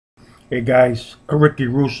Hey guys, Ricky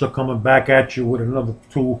Russo coming back at you with another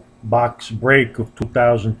two-box break of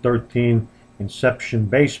 2013 Inception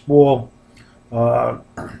Baseball. Uh,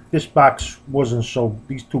 this box wasn't so,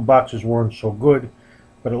 these two boxes weren't so good,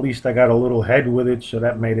 but at least I got a little head with it, so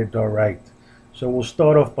that made it all right. So we'll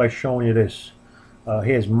start off by showing you this.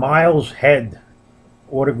 Here's Miles Head,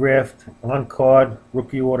 autographed on card,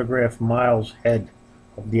 rookie autograph, Miles Head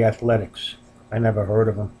of the Athletics. I never heard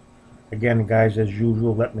of him. Again, guys, as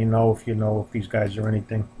usual, let me know if these guys are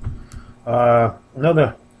anything.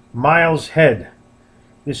 Another Miles Head.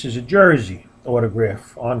 This is a jersey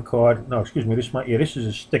autograph on card. No, excuse me. This is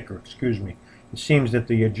a sticker. Excuse me. It seems that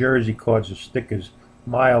the jersey cards are stickers.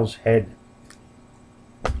 Miles Head.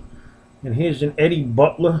 And here's an Eddie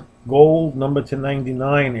Butler gold, number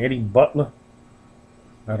 /99. Eddie Butler.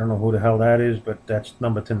 I don't know who the hell that is, but that's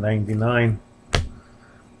number /99.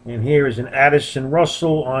 And here is an Addison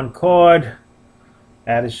Russell on card.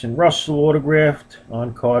 Addison Russell autographed,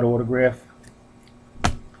 on card autograph.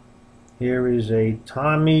 Here is a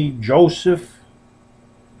Tommy Joseph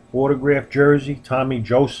autographed jersey. Tommy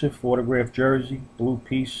Joseph autographed jersey. Blue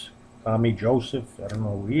piece. Tommy Joseph. I don't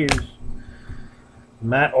know who he is.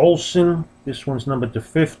 Matt Olson. This one's number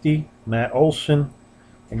 /50. Matt Olson.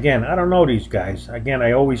 Again, I don't know these guys. Again,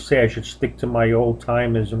 I always say I should stick to my old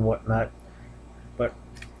timers and whatnot. But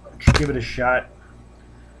give it a shot.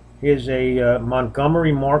 Here's a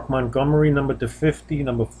Montgomery, Mark Montgomery, number /50,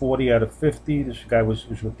 number 40 out of 50. This guy was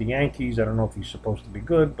with the Yankees. I don't know if he's supposed to be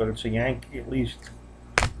good, but it's a Yankee at least.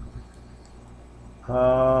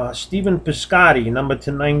 Stephen Piscotty, number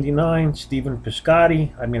 /99. Stephen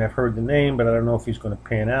Piscotty. I mean, I've heard the name, but I don't know if he's going to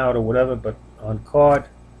pan out or whatever, but on card.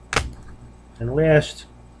 And last,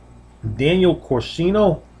 Daniel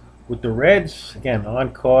Corsino with the Reds. Again,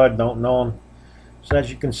 on card, don't know him. So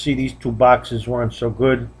as you can see, these two boxes weren't so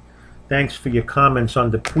good. Thanks for your comments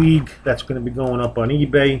on the Puig. That's going to be going up on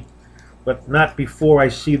eBay. But not before I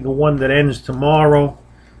see the one that ends tomorrow.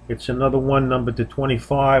 It's another one, number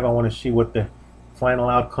 /25. I want to see what the final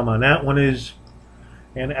outcome on that one is.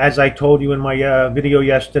 And as I told you in my video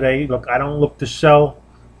yesterday, look, I don't look to sell.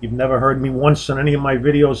 You've never heard me once on any of my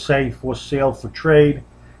videos say for sale, for trade.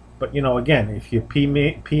 But, you know, again, if you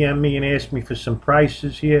PM me and ask me for some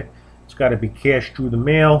prices here, it's got to be cash through the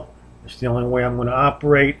mail. It's the only way I'm going to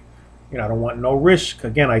operate. You know, I don't want no risk.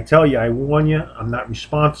 Again, I tell you, I warn you, I'm not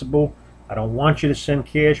responsible. I don't want you to send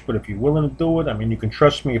cash, but if you're willing to do it, I mean, you can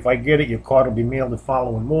trust me. If I get it, your card will be mailed the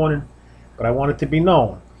following morning. But I want it to be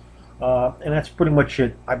known. And that's pretty much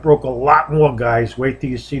it. I broke a lot more, guys. Wait till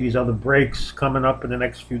you see these other breaks coming up in the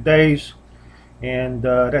next few days. And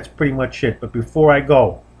that's pretty much it. But before I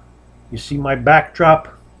go, you see my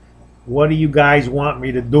backdrop? What do you guys want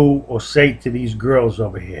me to do or say to these girls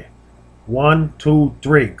over here? 1, 2,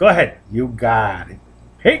 3. Go ahead. You got it.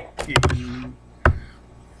 Hey.